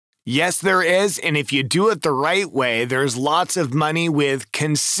Yes, there is, and if you do it the right way, there's lots of money with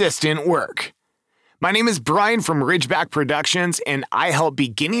consistent work. My name is Brian from Ridgeback Productions, and I help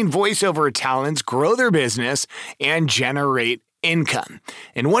beginning voiceover talents grow their business and generate income.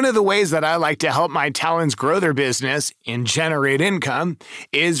 And one of the ways that I like to help my talents grow their business and generate income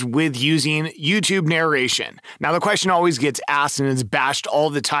is with using YouTube narration. Now, the question always gets asked and is bashed all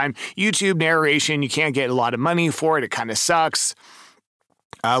the time. YouTube narration, you can't get a lot of money for it. It kind of sucks.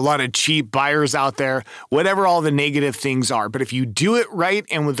 A lot of cheap buyers out there, whatever all the negative things are. But if you do it right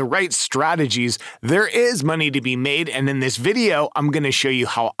and with the right strategies, there is money to be made. And in this video, I'm going to show you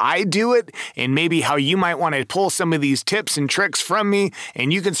how I do it and maybe how you might want to pull some of these tips and tricks from me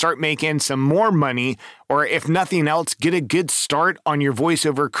and you can start making some more money. Or if nothing else, get a good start on your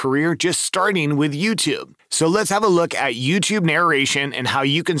voiceover career just starting with YouTube. So let's have a look at YouTube narration and how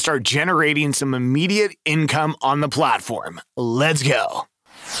you can start generating some immediate income on the platform. Let's go.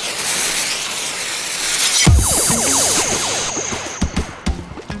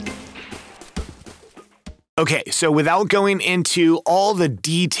 Okay, so without going into all the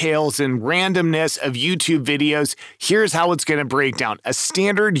details and randomness of YouTube videos, here's how it's going to break down. A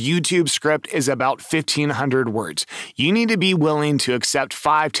standard YouTube script is about 1,500 words. You need to be willing to accept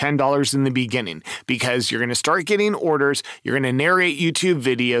 $5, $10 in the beginning because you're going to start getting orders, you're going to narrate YouTube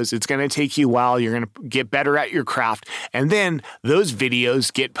videos, it's going to take you a while, you're going to get better at your craft, and then those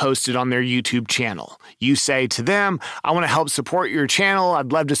videos get posted on their YouTube channel. You say to them, I want to help support your channel,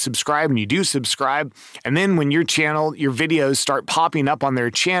 I'd love to subscribe, and you do subscribe, and then when your channel, your videos start popping up on their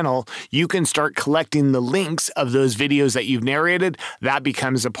channel, you can start collecting the links of those videos that you've narrated. That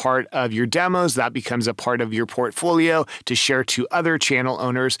becomes a part of your demos. That becomes a part of your portfolio to share to other channel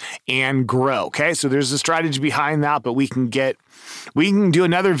owners and grow. Okay, so there's a strategy behind that, but we can do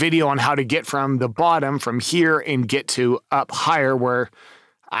another video on how to get from the bottom from here and get to up higher where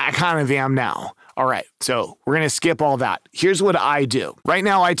I kind of am now. All right, so we're going to skip all that. Here's what I do. Right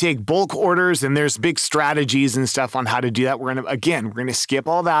now, I take bulk orders, and there's big strategies and stuff on how to do that. We're going to skip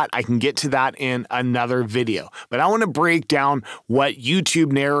all that. I can get to that in another video. But I want to break down what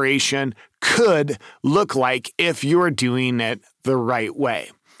YouTube narration could look like if you're doing it the right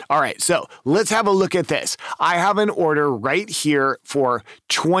way. All right, so let's have a look at this. I have an order right here for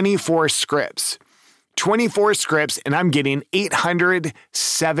 24 scripts. 24 scripts, and I'm getting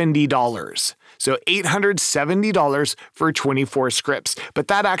 $870. So $870 for 24 scripts. But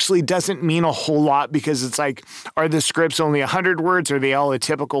that actually doesn't mean a whole lot because it's like, are the scripts only 100 words? Are they all a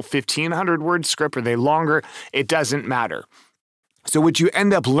typical 1,500 word script? Are they longer? It doesn't matter. So what you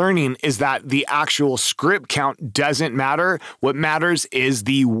end up learning is that the actual script count doesn't matter. What matters is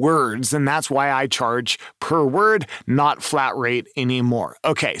the words, and that's why I charge per word, not flat rate anymore.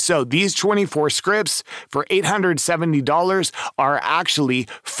 Okay, so these 24 scripts for $870 are actually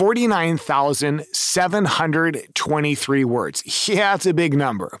 49,723 words. Yeah, it's a big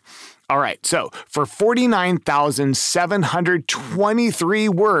number. All right, so for 49,723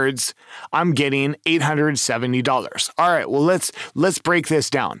 words, I'm getting $870. All right, well, let's break this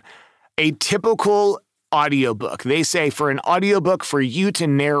down. A typical audiobook, they say for an audiobook, for you to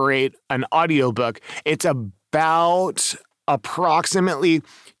narrate an audiobook, it's about approximately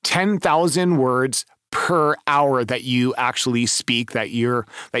 10,000 words per hour that you actually speak, that you're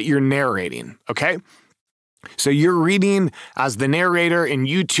narrating, okay? So you're reading as the narrator in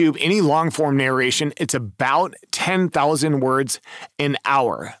YouTube, any long form narration, it's about 10,000 words an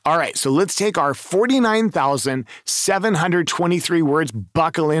hour. All right, so let's take our 49,723 words.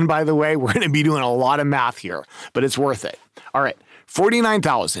 Buckle in, by the way. We're going to be doing a lot of math here, but it's worth it. All right,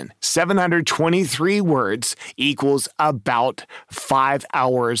 49,723 words equals about 5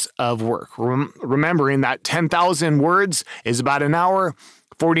 hours of work. Remembering that 10,000 words is about an hour.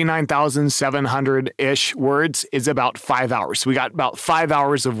 49,700-ish words is about 5 hours. So we got about 5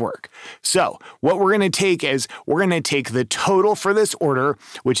 hours of work. So what we're going to take is we're going to take the total for this order,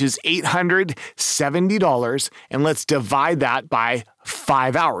 which is $870, and let's divide that by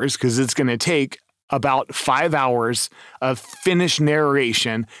 5 hours because it's going to take about 5 hours of finished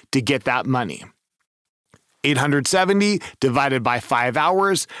narration to get that money. 870 divided by 5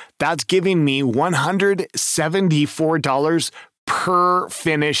 hours, that's giving me $174 per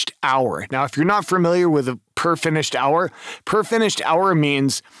finished hour. Now, if you're not familiar with a per finished hour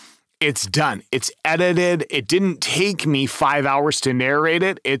means it's done. It's edited. It didn't take me 5 hours to narrate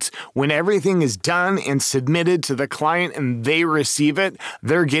it. It's when everything is done and submitted to the client and they receive it,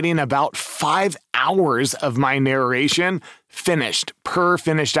 they're getting about 5 hours of my narration finished per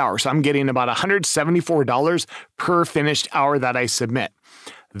finished hour. So I'm getting about $174 per finished hour that I submit.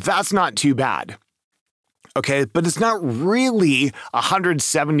 That's not too bad. Okay, but it's not really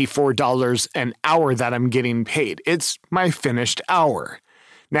 $174 an hour that I'm getting paid. It's my finished hour.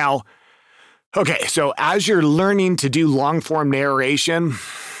 Now, okay, so as you're learning to do long form narration,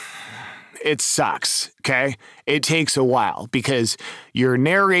 it sucks, okay? It takes a while because you're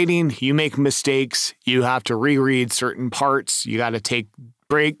narrating, you make mistakes, you have to reread certain parts, you got to take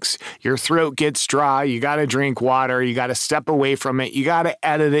breaks, your throat gets dry, you got to drink water, you got to step away from it, you got to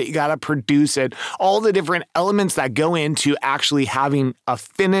edit it, you got to produce it, all the different elements that go into actually having a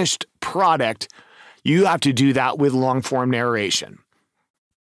finished product, you have to do that with long form narration.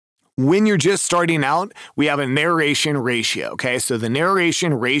 When you're just starting out, we have a narration ratio, okay? So the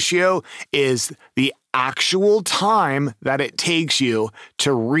narration ratio is the actual time that it takes you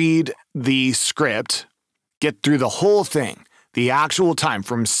to read the script, get through the whole thing, the actual time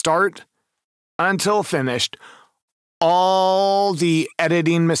from start until finished, all the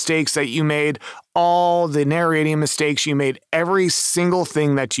editing mistakes that you made, all the narrating mistakes you made, every single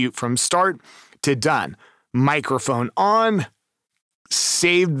thing that you, from start to done, microphone on,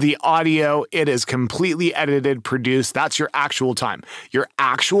 saved the audio, it is completely edited, produced. That's your actual time. Your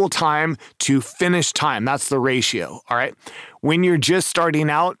actual time to finish time. That's the ratio, all right? When you're just starting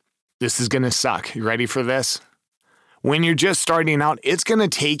out, this is going to suck. You ready for this? When you're just starting out, it's going to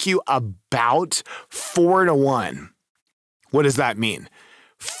take you about 4 to 1. What does that mean?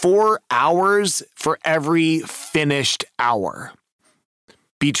 4 hours for every finished hour.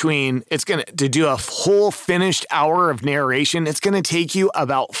 To do a whole finished hour of narration, it's going to take you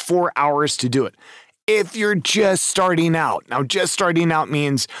about 4 hours to do it. If you're just starting out. Now, just starting out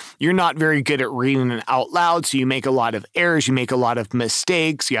means you're not very good at reading it out loud, so you make a lot of errors, you make a lot of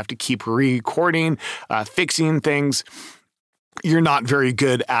mistakes, you have to keep recording, fixing things. You're not very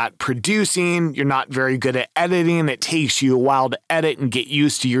good at producing, you're not very good at editing, it takes you a while to edit and get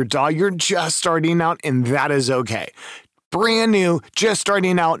used to your DAW. You're just starting out, and that is okay. Brand new, just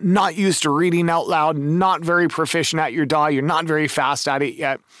starting out, not used to reading out loud, not very proficient at your DAW, you're not very fast at it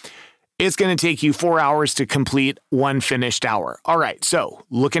yet. It's going to take you 4 hours to complete one finished hour. All right, so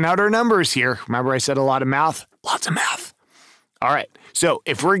looking at our numbers here, remember I said a lot of math? Lots of math. All right, so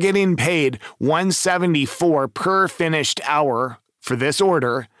if we're getting paid $174 per finished hour for this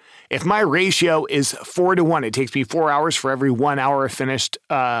order, if my ratio is 4 to 1, it takes me 4 hours for every 1 hour of finished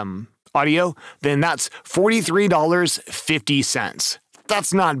audio, then that's $43.50.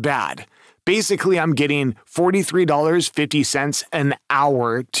 That's not bad. Basically, I'm getting $43.50 an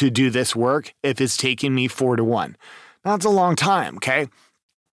hour to do this work if it's taking me 4 to 1. That's a long time, okay?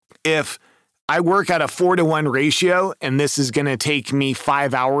 If I work at a 4 to 1 ratio and this is going to take me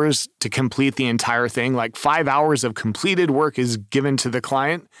 5 hours to complete the entire thing, like 5 hours of completed work is given to the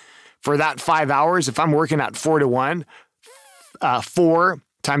client. For that 5 hours, if I'm working at 4 to 1, 4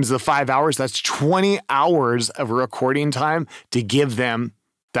 times the 5 hours, that's 20 hours of recording time to give them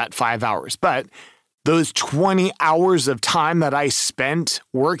that 5 hours. But those 20 hours of time that I spent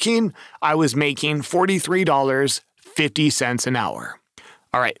working, I was making $43.50 an hour.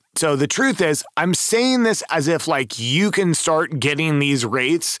 All right. So the truth is, I'm saying this as if like you can start getting these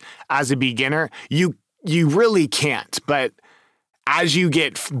rates as a beginner. You really can't, but as you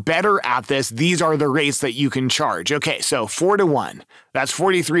get better at this, these are the rates that you can charge. Okay, so 4 to 1, that's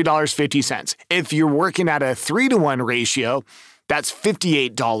 $43.50. If you're working at a 3 to 1 ratio, that's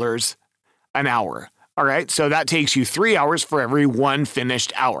 $58 an hour. All right, so that takes you 3 hours for every one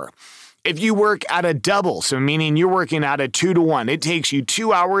finished hour. If you work at a double, so meaning you're working at a 2 to 1, it takes you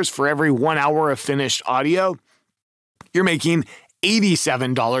 2 hours for every 1 hour of finished audio. You're making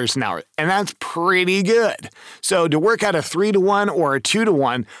 $87 an hour, and that's pretty good. So to work at a 3 to 1 or a 2 to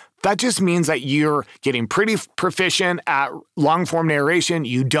 1, that just means that you're getting pretty proficient at long form narration.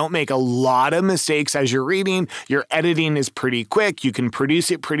 You don't make a lot of mistakes as you're reading. Your editing is pretty quick. You can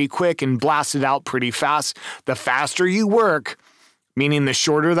produce it pretty quick and blast it out pretty fast. The faster you work, meaning the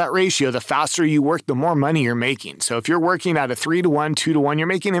shorter that ratio, the faster you work, the more money you're making. So if you're working at a 3 to 1, 2 to 1, you're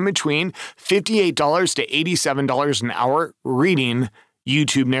making in between $58 to $87 an hour reading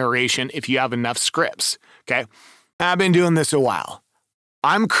YouTube narration if you have enough scripts, okay? I've been doing this a while.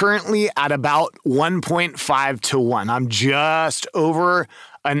 I'm currently at about 1.5 to 1. I'm just over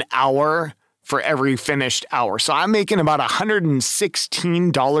an hour for every finished hour. So I'm making about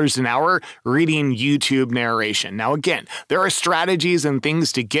 $116 an hour reading YouTube narration. Now, again, there are strategies and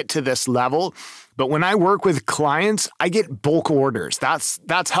things to get to this level, but when I work with clients, I get bulk orders. That's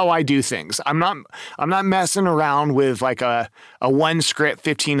how I do things. I'm not messing around with like a one script,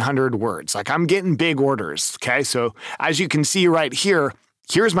 1,500 words. Like I'm getting big orders, okay? So as you can see right here,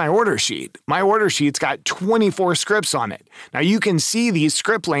 here's my order sheet. My order sheet's got 24 scripts on it. Now you can see these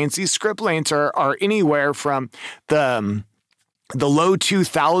script lengths. These script lengths are anywhere from the low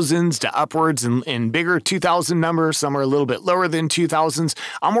 2000s to upwards and bigger 2000 numbers. Some are a little bit lower than 2000s.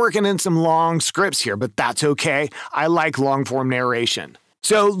 I'm working in some long scripts here, but that's okay. I like long form narration.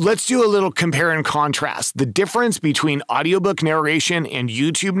 So let's do a little compare and contrast. The difference between audiobook narration and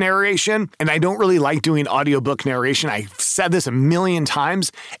YouTube narration, and I don't really like doing audiobook narration. I've said this a million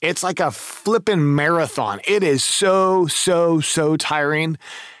times. It's like a flippin' marathon. It is so tiring.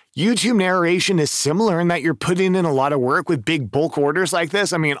 YouTube narration is similar in that you're putting in a lot of work with big bulk orders like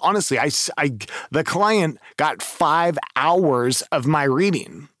this. I mean, honestly, the client got 5 hours of my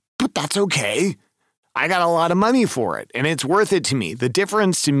reading, but that's okay. I got a lot of money for it, and it's worth it to me. The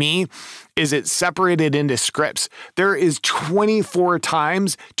difference to me is it's separated into scripts. There is 24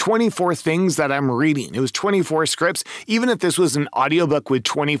 things that I'm reading. It was 24 scripts. Even if this was an audiobook with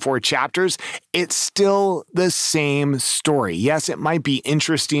 24 chapters, it's still the same story. Yes, it might be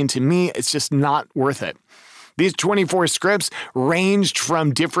interesting to me. It's just not worth it. These 24 scripts ranged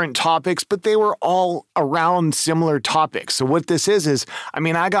from different topics, but they were all around similar topics. So what this is, I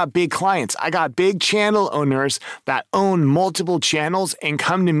mean, I got big clients. I got big channel owners that own multiple channels and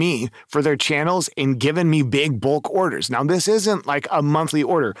come to me for their channels and giving me big bulk orders. Now, this isn't like a monthly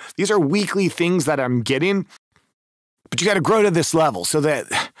order. These are weekly things that I'm getting. But you got to grow to this level so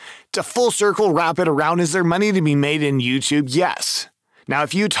that to full circle, wrap it around. Is there money to be made in YouTube? Yes. Now,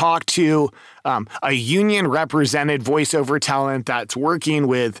 if you talk to a union-represented voiceover talent that's working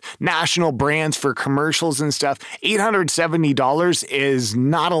with national brands for commercials and stuff, $870 is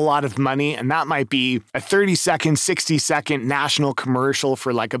not a lot of money, and that might be a 30-second, 60-second national commercial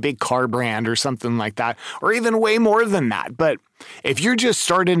for like a big car brand or something like that, or even way more than that. But if you're just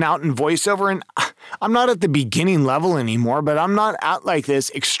starting out in voiceover, and I'm not at the beginning level anymore, but I'm not at like this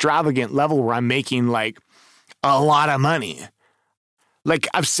extravagant level where I'm making like a lot of money. Like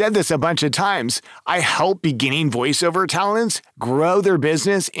I've said this a bunch of times, I help beginning voiceover talents grow their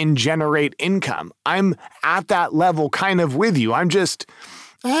business and generate income. I'm at that level kind of with you. I'm just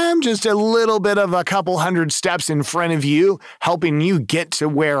a little bit of a couple hundred steps in front of you, helping you get to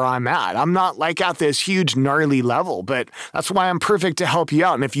where I'm at. I'm not like at this huge gnarly level, but that's why I'm perfect to help you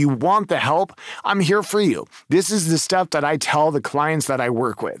out. And if you want the help, I'm here for you. This is the stuff that I tell the clients that I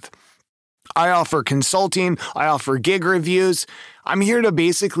work with. I offer consulting. I offer gig reviews. I'm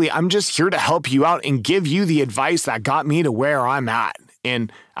just here to help you out and give you the advice that got me to where I'm at.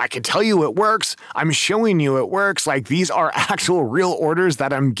 And I can tell you it works. I'm showing you it works. Like these are actual real orders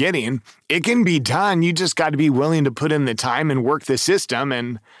that I'm getting. It can be done. You just got to be willing to put in the time and work the system,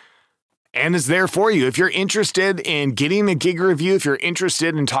 and it's there for you. If you're interested in getting a gig review, if you're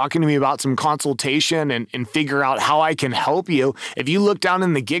interested in talking to me about some consultation and figure out how I can help you, if you look down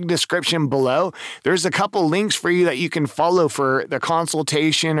in the gig description below, there's a couple links for you that you can follow for the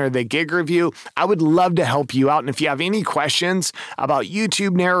consultation or the gig review. I would love to help you out. And if you have any questions about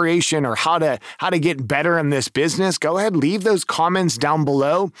YouTube narration or how to get better in this business, go ahead, leave those comments down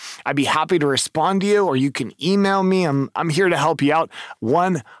below. I'd be happy to respond to you, or you can email me. I'm here to help you out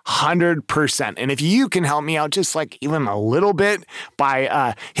 100%. And if you can help me out just like even a little bit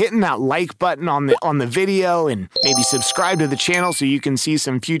by hitting that like button on the video and maybe subscribe to the channel so you can see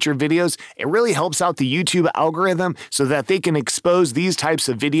some future videos, it really helps out the YouTube algorithm so that they can expose these types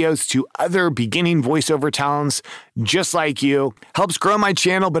of videos to other beginning voiceover talents just like you. Helps grow my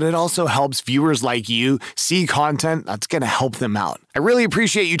channel, but it also helps viewers like you see content that's going to help them out. I really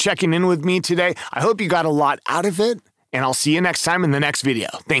appreciate you checking in with me today. I hope you got a lot out of it, and I'll see you next time in the next video.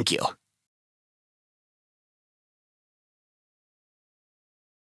 Thank you.